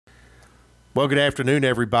Well, good afternoon,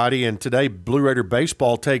 everybody. And today, Blue Raider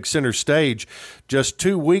baseball takes center stage. Just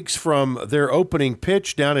 2 weeks from their opening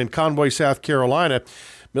pitch down in Conway, South Carolina,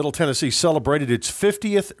 Middle Tennessee celebrated its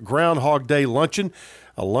 50th Groundhog Day luncheon,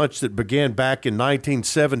 a lunch that began back in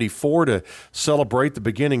 1974 to celebrate the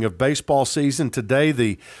beginning of baseball season. Today,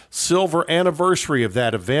 the silver anniversary of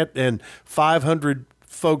that event, and 500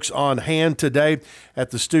 folks on hand today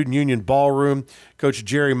at the Student Union Ballroom. Coach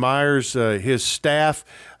Jerry Myers, his staff,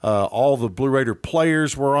 all the Blue Raider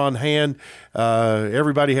players were on hand.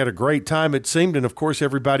 Everybody had a great time, it seemed, and of course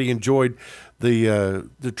everybody enjoyed the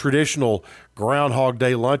traditional Groundhog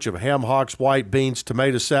Day lunch of ham hocks, white beans,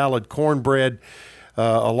 tomato salad, cornbread,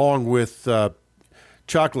 along with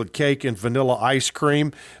chocolate cake and vanilla ice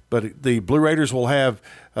cream. But the Blue Raiders will have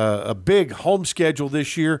a big home schedule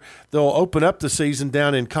this year. They'll open up the season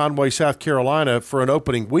down in Conway, South Carolina for an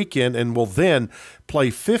opening weekend, and will then play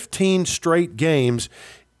 15 straight games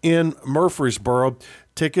in Murfreesboro.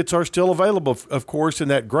 Tickets are still available, of course,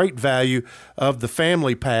 and that great value of the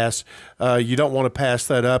family pass. You don't want to pass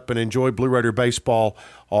that up and enjoy Blue Raider baseball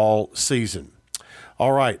all season.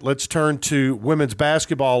 All right, let's turn to women's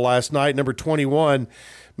basketball last night. Number 21,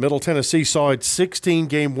 Middle Tennessee saw its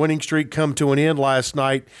 16-game winning streak come to an end last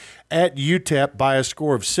night at UTEP by a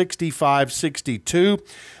score of 65-62.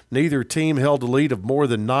 Neither team held a lead of more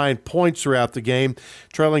than 9 points throughout the game,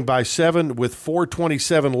 trailing by 7 with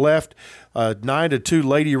 4:27 left. 9-2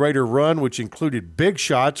 Lady Raider run, which included big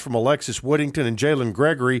shots from Alexis Whittington and Jalen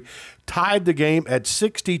Gregory, tied the game at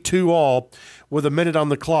 62 all with a minute on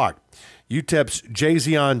the clock. UTEP's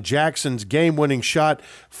Jazion Jackson's game-winning shot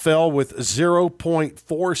fell with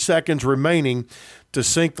 0.4 seconds remaining to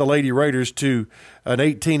sink the Lady Raiders to an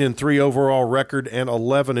 18-3 overall record and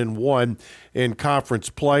 11-1 in conference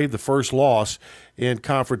play, the first loss in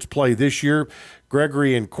conference play this year.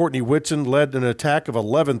 Gregory and Courtney Whitson led an attack of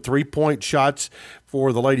 11 three-point shots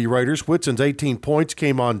for the Lady Raiders. Whitson's 18 points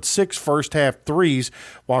came on 6 first-half threes,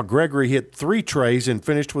 while Gregory hit 3 trays and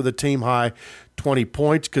finished with a team-high 20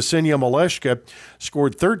 points. Ksenia Maleshka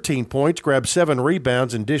scored 13 points, grabbed 7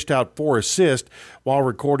 rebounds, and dished out 4 assists while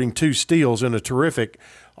recording 2 steals in a terrific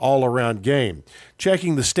all-around game.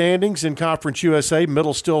 Checking the standings in Conference USA,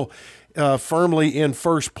 Middle still firmly in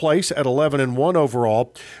first place at 11-1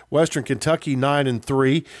 overall. Western Kentucky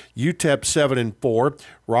 9-3, UTEP 7-4,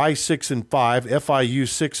 Rice 6-5, FIU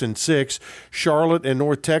 6-6, Charlotte and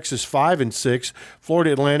North Texas 5-6,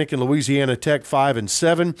 Florida Atlantic and Louisiana Tech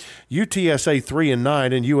 5-7, UTSA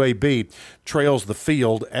 3-9, and UAB trails the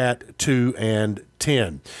field at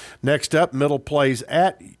 2-10. Next up, Middle plays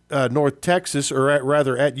at North Texas, or at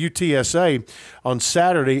UTSA on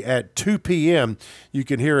Saturday at 2 p.m. You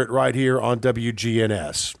can hear it right here on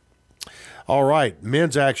WGNS. All right,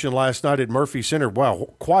 men's action last night at Murphy Center.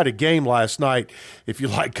 Wow, quite a game last night if you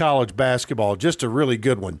like college basketball. Just a really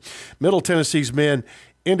good one. Middle Tennessee's men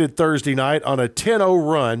ended Thursday night on a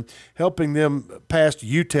 10-0 run, helping them past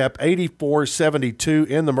UTEP 84-72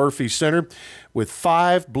 in the Murphy Center with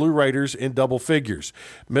 5 Blue Raiders in double figures.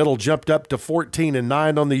 Middle jumped up to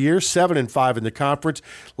 14-9 on the year, 7-5 in the conference,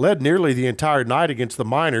 led nearly the entire night against the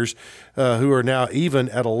Miners, who are now even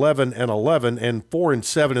at 11-11 and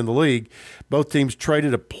 4-7 in the league. Both teams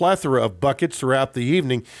traded a plethora of buckets throughout the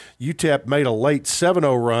evening. UTEP made a late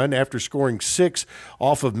 7-0 run after scoring 6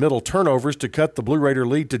 off of Middle turnovers to cut the Blue Raider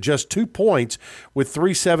lead to just 2 points with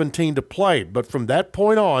 3:17 to play. But from that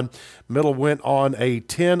point on, Middle went on a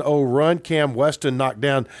 10-0 run. Cam Weston knocked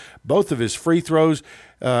down both of his free throws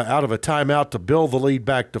out of a timeout to build the lead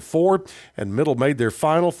back to 4, and Middle made their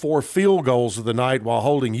final 4 field goals of the night while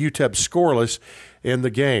holding UTEP scoreless in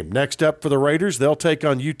the game. Next up for the Raiders, they'll take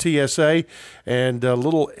on UTSA, and a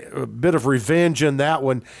bit of revenge in that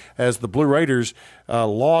one as the Blue Raiders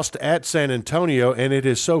lost at San Antonio, and it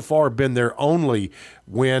has so far been their only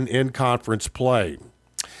win in conference play.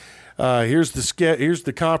 Here's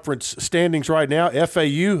the conference standings right now.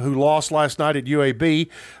 FAU, who lost last night at UAB,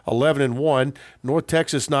 11-1. North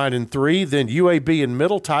Texas 9-3. Then UAB and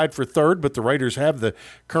Middle tied for third, but the Raiders have the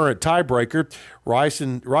current tiebreaker. Rice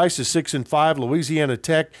is 6-5. Louisiana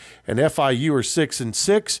Tech and FIU are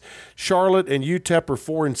 6-6. Charlotte and UTEP are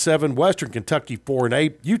 4-7. Western Kentucky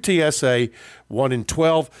 4-8. UTSA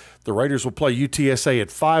 1-12. The Raiders will play UTSA at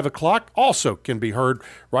 5 o'clock. Also can be heard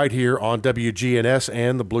right here on WGNS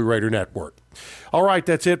and the Blue Raider Network. All right,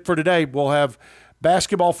 that's it for today. We'll have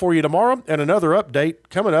basketball for you tomorrow and another update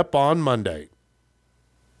coming up on Monday.